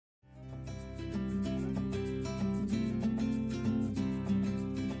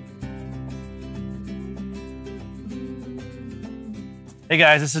Hey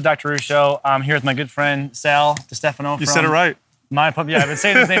guys, this is Dr. Ruscio. I'm here with my good friend Sal DiStefano. You said it right. Yeah, I've been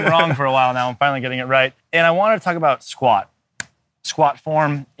saying his name wrong for a while now. I'm finally getting it right. And I wanted to talk about squat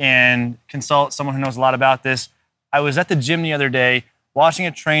form, and consult someone who knows a lot about this. I was at the gym the other day, watching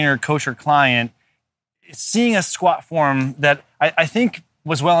a trainer coach her client, seeing a squat form that I think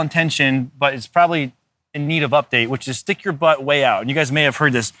was well-intentioned, but it's probably in need of update, which is stick your butt way out. And you guys may have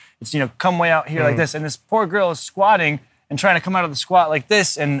heard this. It's, come way out here like this. And this poor girl is squatting and trying to come out of the squat like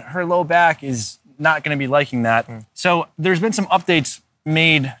this, and her low back is not going to be liking that. So there's been some updates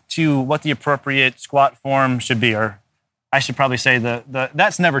made to what the appropriate squat form should be, or I should probably say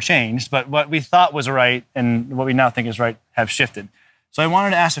that's never changed, but what we thought was right and what we now think is right have shifted. So I wanted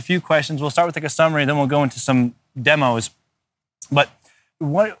to ask a few questions. We'll start with like a summary, then we'll go into some demos. But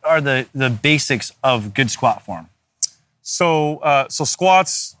what are the basics of good squat form? So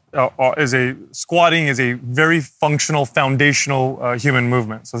squatting is a very functional, foundational human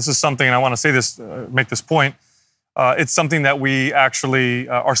movement. So this is something, and I want to say this, make this point. It's something that we actually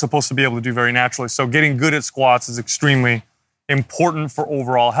are supposed to be able to do very naturally. So getting good at squats is extremely important for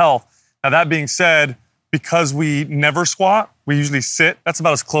overall health. Now that being said, because we never squat, we usually sit. That's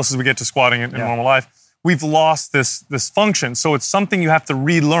about as close as we get to squatting in normal life. We've lost this function. So it's something you have to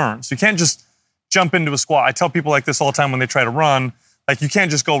relearn. So you can't just jump into a squat. I tell people like this all the time when they try to run. Like, you can't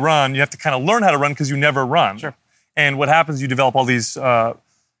just go run. You have to kind of learn how to run because you never run. Sure. And what happens, you develop all these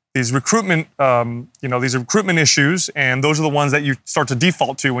recruitment, these recruitment issues, and those are the ones that you start to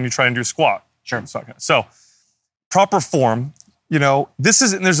default to when you try and do a squat. Sure. So proper form, there's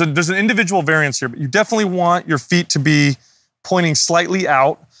an individual variance here, but you definitely want your feet to be pointing slightly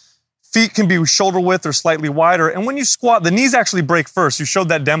out. Feet can be shoulder width or slightly wider. And when you squat, the knees actually break first. You showed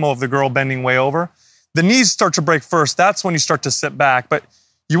that demo of the girl bending way over. The knees start to break first. That's when you start to sit back. But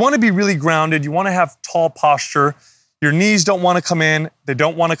you want to be really grounded. You want to have tall posture. Your knees don't want to come in. They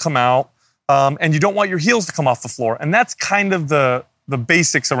don't want to come out. And you don't want your heels to come off the floor. And that's kind of the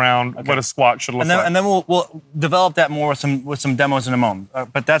basics around what a squat should look like. And then we'll develop that more with some demos in a moment.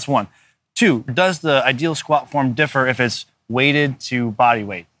 But that's one. Two, does the ideal squat form differ if it's weighted to body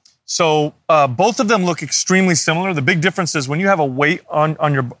weight? So both of them look extremely similar. The big difference is when you have a weight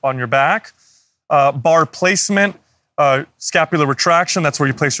on your back, bar placement, scapular retraction, that's where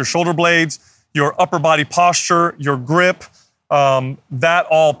you place your shoulder blades, your upper body posture, your grip, that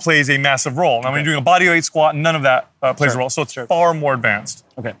all plays a massive role. Now, when you're doing a bodyweight squat, none of that plays a role. So it's far more advanced.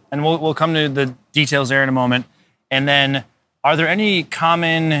 Okay, and we'll come to the details there in a moment. And then, are there any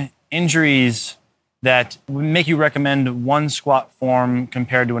common injuries that would make you recommend one squat form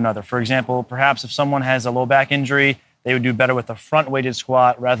compared to another? For example, perhaps if someone has a low back injury, they would do better with a front-weighted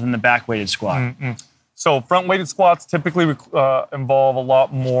squat rather than the back-weighted squat. So front-weighted squats typically involve a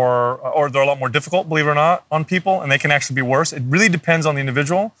lot more, or they're a lot more difficult, believe it or not, on people, and they can actually be worse. It really depends on the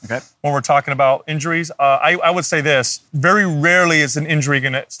individual. Okay. When we're talking about injuries. I would say this, very rarely is an injury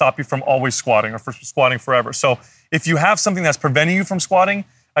going to stop you from always squatting or from squatting forever. So if you have something that's preventing you from squatting,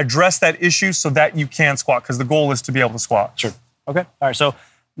 address that issue so that you can squat, because the goal is to be able to squat. Sure. Okay. All right. So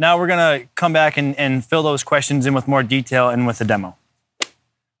now we're going to come back and fill those questions in with more detail and with the demo.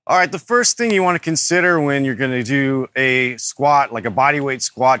 All right. The first thing you want to consider when you're going to do a squat, like a bodyweight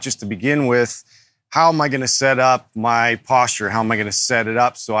squat, just to begin with, how am I going to set up my posture? How am I going to set it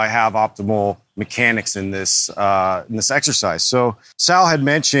up so I have optimal mechanics in this exercise? So Sal had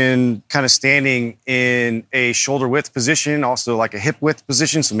mentioned kind of standing in a shoulder width position, also like a hip width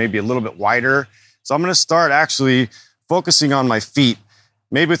position, so maybe a little bit wider. So I'm going to start actually focusing on my feet,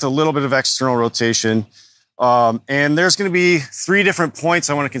 maybe with a little bit of external rotation. And there's going to be 3 different points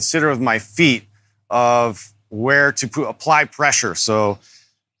I want to consider with my feet of where to apply pressure. So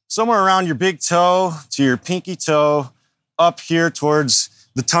somewhere around your big toe to your pinky toe, up here towards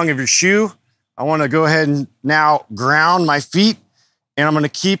the tongue of your shoe. I want to go ahead and now ground my feet, and I'm going to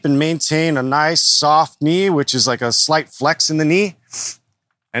keep and maintain a nice soft knee, which is like a slight flex in the knee.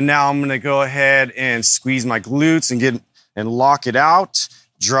 And now I'm going to go ahead and squeeze my glutes and lock it out,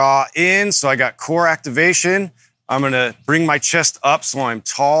 draw in. So I got core activation. I'm going to bring my chest up so I'm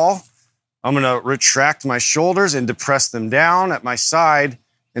tall. I'm going to retract my shoulders and depress them down at my side.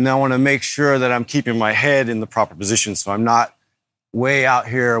 And then I want to make sure that I'm keeping my head in the proper position so I'm not way out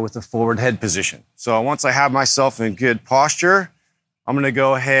here with a forward head position. So once I have myself in good posture, I'm going to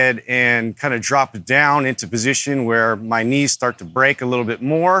go ahead and kind of drop it down into position where my knees start to break a little bit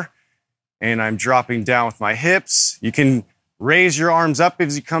more. And I'm dropping down with my hips. You can raise your arms up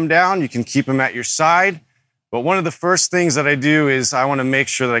as you come down. You can keep them at your side. But one of the first things that I do is I want to make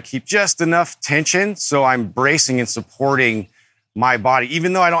sure that I keep just enough tension so I'm bracing and supporting my body.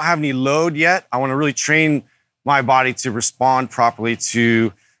 Even though I don't have any load yet, I want to really train my body to respond properly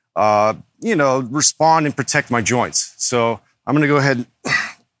to, respond and protect my joints. So I'm going to go ahead and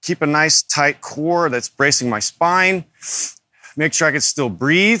keep a nice tight core that's bracing my spine. Make sure I can still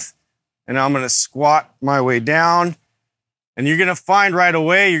breathe. And I'm going to squat my way down. And you're going to find right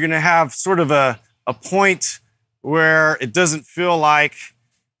away, you're going to have sort of a point where it doesn't feel like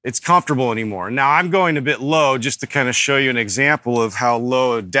it's comfortable anymore. Now I'm going a bit low just to kind of show you an example of how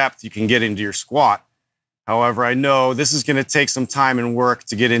low a depth you can get into your squat. However, I know this is going to take some time and work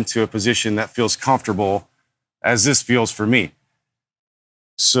to get into a position that feels comfortable as this feels for me.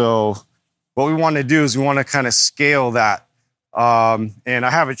 So what we want to do is we want to kind of scale that. And I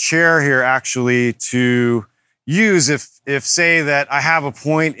have a chair here actually to use if say that I have a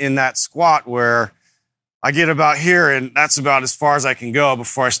point in that squat where I get about here and that's about as far as I can go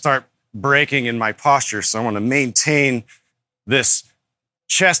before I start breaking in my posture. So I want to maintain this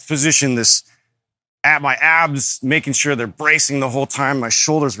chest position, this at my abs, making sure they're bracing the whole time, my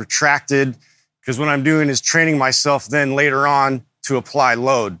shoulders retracted, because what I'm doing is training myself then later on to apply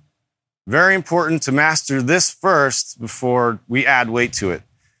load. Very important to master this first before we add weight to it.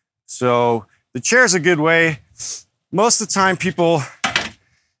 So the chair is a good way. Most of the time, people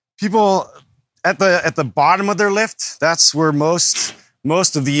at the bottom of their lift, that's where most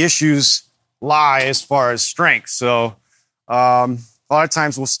of the issues lie as far as strength. So a lot of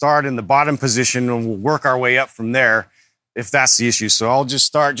times we'll start in the bottom position and we'll work our way up from there if that's the issue. So I'll just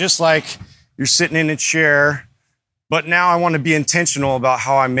start just like you're sitting in a chair, but now I want to be intentional about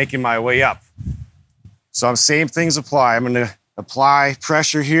how I'm making my way up. So same things apply. I'm going to apply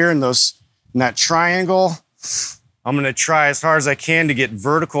pressure here in that triangle. I'm going to try as hard as I can to get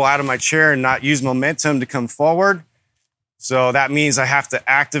vertical out of my chair and not use momentum to come forward. So that means I have to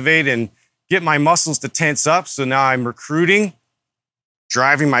activate and get my muscles to tense up. So now I'm recruiting,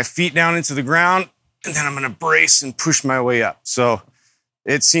 driving my feet down into the ground, and then I'm going to brace and push my way up. So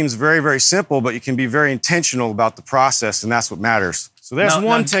it seems very, very simple, but you can be very intentional about the process, and that's what matters. So there's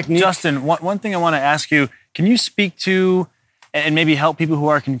one technique. Justin, one thing I want to ask you, can you speak to and maybe help people who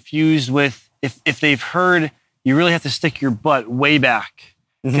are confused with if they've heard you really have to stick your butt way back?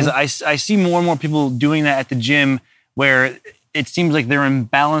 Because I see more and more people doing that at the gym where it seems like they're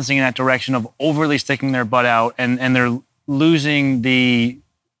imbalancing in that direction of overly sticking their butt out and they're losing the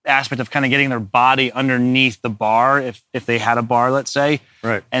aspect of kind of getting their body underneath the bar if they had a bar, let's say.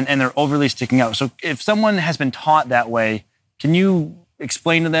 Right. And they're overly sticking out. So if someone has been taught that way, can you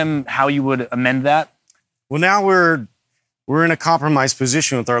explain to them how you would amend that? Well, now we're in a compromised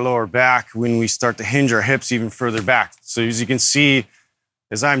position with our lower back when we start to hinge our hips even further back. So as you can see,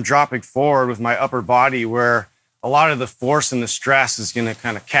 as I'm dropping forward with my upper body, where a lot of the force and the stress is going to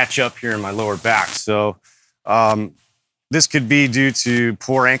kind of catch up here in my lower back. So this could be due to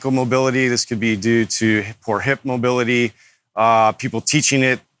poor ankle mobility. This could be due to poor hip mobility, people teaching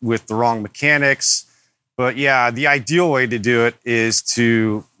it with the wrong mechanics. But yeah, the ideal way to do it is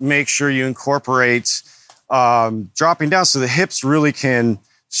to make sure you incorporate dropping down so the hips really can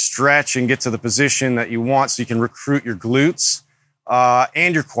stretch and get to the position that you want so you can recruit your glutes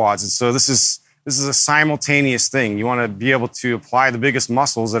and your quads. And so this is a simultaneous thing. You want to be able to apply the biggest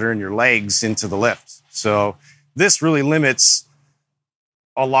muscles that are in your legs into the lift. So this really limits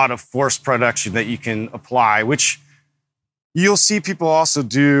a lot of force production that you can apply, which you'll see people also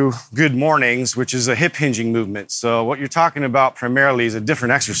do good mornings, which is a hip hinging movement. So what you're talking about primarily is a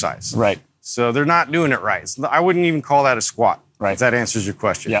different exercise. Right. So they're not doing it right. I wouldn't even call that a squat. Right. If that answers your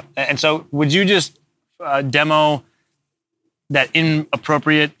question. Yeah. And so would you just demo that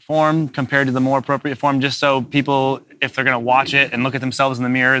inappropriate form compared to the more appropriate form, just so people, if they're going to watch it and look at themselves in the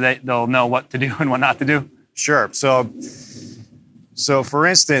mirror, they'll know what to do and what not to do? Sure. So for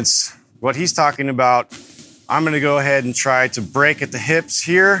instance, what he's talking about, I'm going to go ahead and try to break at the hips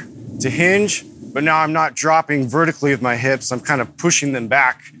here to hinge, but now I'm not dropping vertically with my hips. I'm kind of pushing them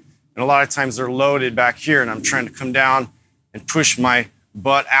back. And a lot of times they're loaded back here, and I'm trying to come down and push my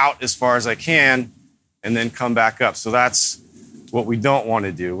butt out as far as I can and then come back up. So that's what we don't want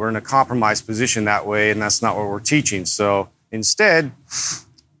to do. We're in a compromised position that way, and that's not what we're teaching. So instead,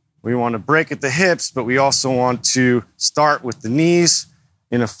 we want to break at the hips, but we also want to start with the knees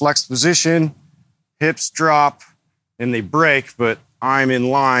in a flexed position, hips drop, and they break, but I'm in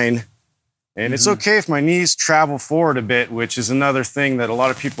line. And it's okay if my knees travel forward a bit, which is another thing that a lot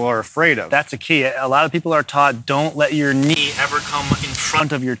of people are afraid of. That's a key. A lot of people are taught, don't let your knee ever come in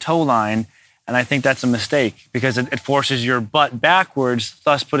front of your toe line. And I think that's a mistake because it forces your butt backwards,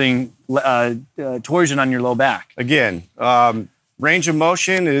 thus putting torsion on your low back. Again, range of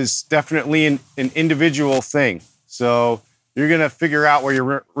motion is definitely an individual thing. So you're going to figure out where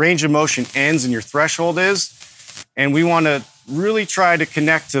your range of motion ends and your threshold is. And we want to really try to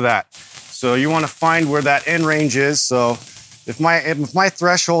connect to that. So you want to find where that end range is. So if my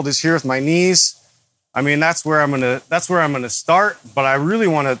threshold is here with my knees, I mean, that's where I'm gonna start, but I really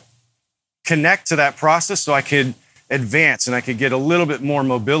want to connect to that process so I could advance and I could get a little bit more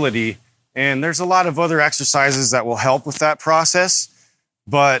mobility. And there's a lot of other exercises that will help with that process.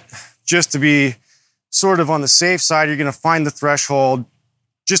 But just to be sort of on the safe side, you're going to find the threshold,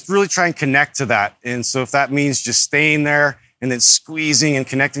 just really try and connect to that. And so if that means just staying there and then squeezing and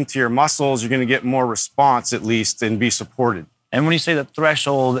connecting to your muscles, you're going to get more response at least and be supported. And when you say the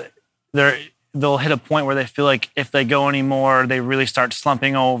threshold, they'll hit a point where they feel like if they go anymore, they really start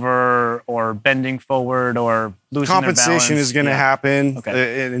slumping over or bending forward or losing their balance. Compensation is going to happen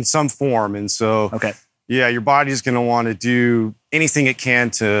in some form. And so, yeah, your body's going to want to do anything it can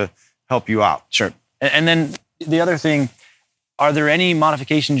to help you out. Sure. And then the other thing, are there any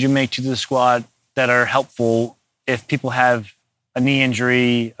modifications you make to the squat that are helpful if people have a knee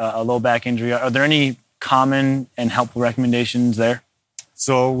injury, a low back injury? Are there any common and helpful recommendations there?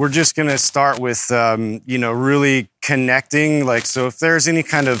 So we're just going to start with, really connecting. Like, so if there's any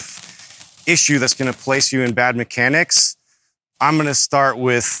kind of issue that's going to place you in bad mechanics, I'm going to start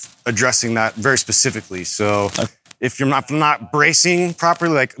with addressing that very specifically. So if you're not bracing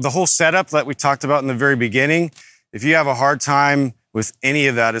properly, like the whole setup that we talked about in the very beginning, if you have a hard time with any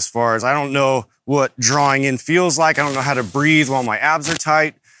of that, as far as I don't know what drawing in feels like, I don't know how to breathe while my abs are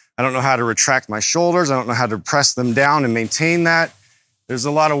tight, I don't know how to retract my shoulders, I don't know how to press them down and maintain that. There's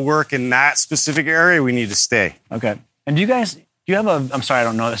a lot of work in that specific area we need to stay. Okay. And do you have I'm sorry, I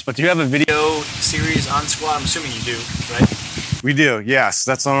don't know this, but do you have a video series on squat? I'm assuming you do, right? We do, yes.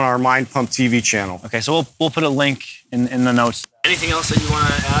 That's on our Mind Pump TV channel. Okay, so we'll put a link in the notes. Anything else that you want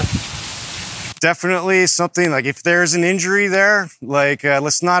to add? Definitely something like if there's an injury there, like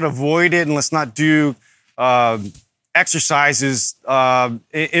let's not avoid it and let's not do exercises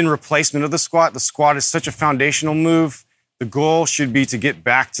in replacement of the squat. The squat is such a foundational move. The goal should be to get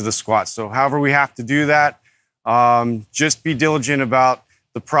back to the squat. So however we have to do that, just be diligent about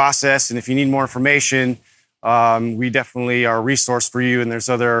the process. And if you need more information, we definitely are a resource for you. And there's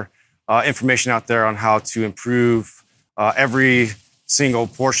other information out there on how to improve every single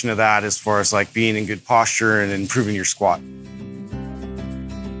portion of that as far as like being in good posture and improving your squat.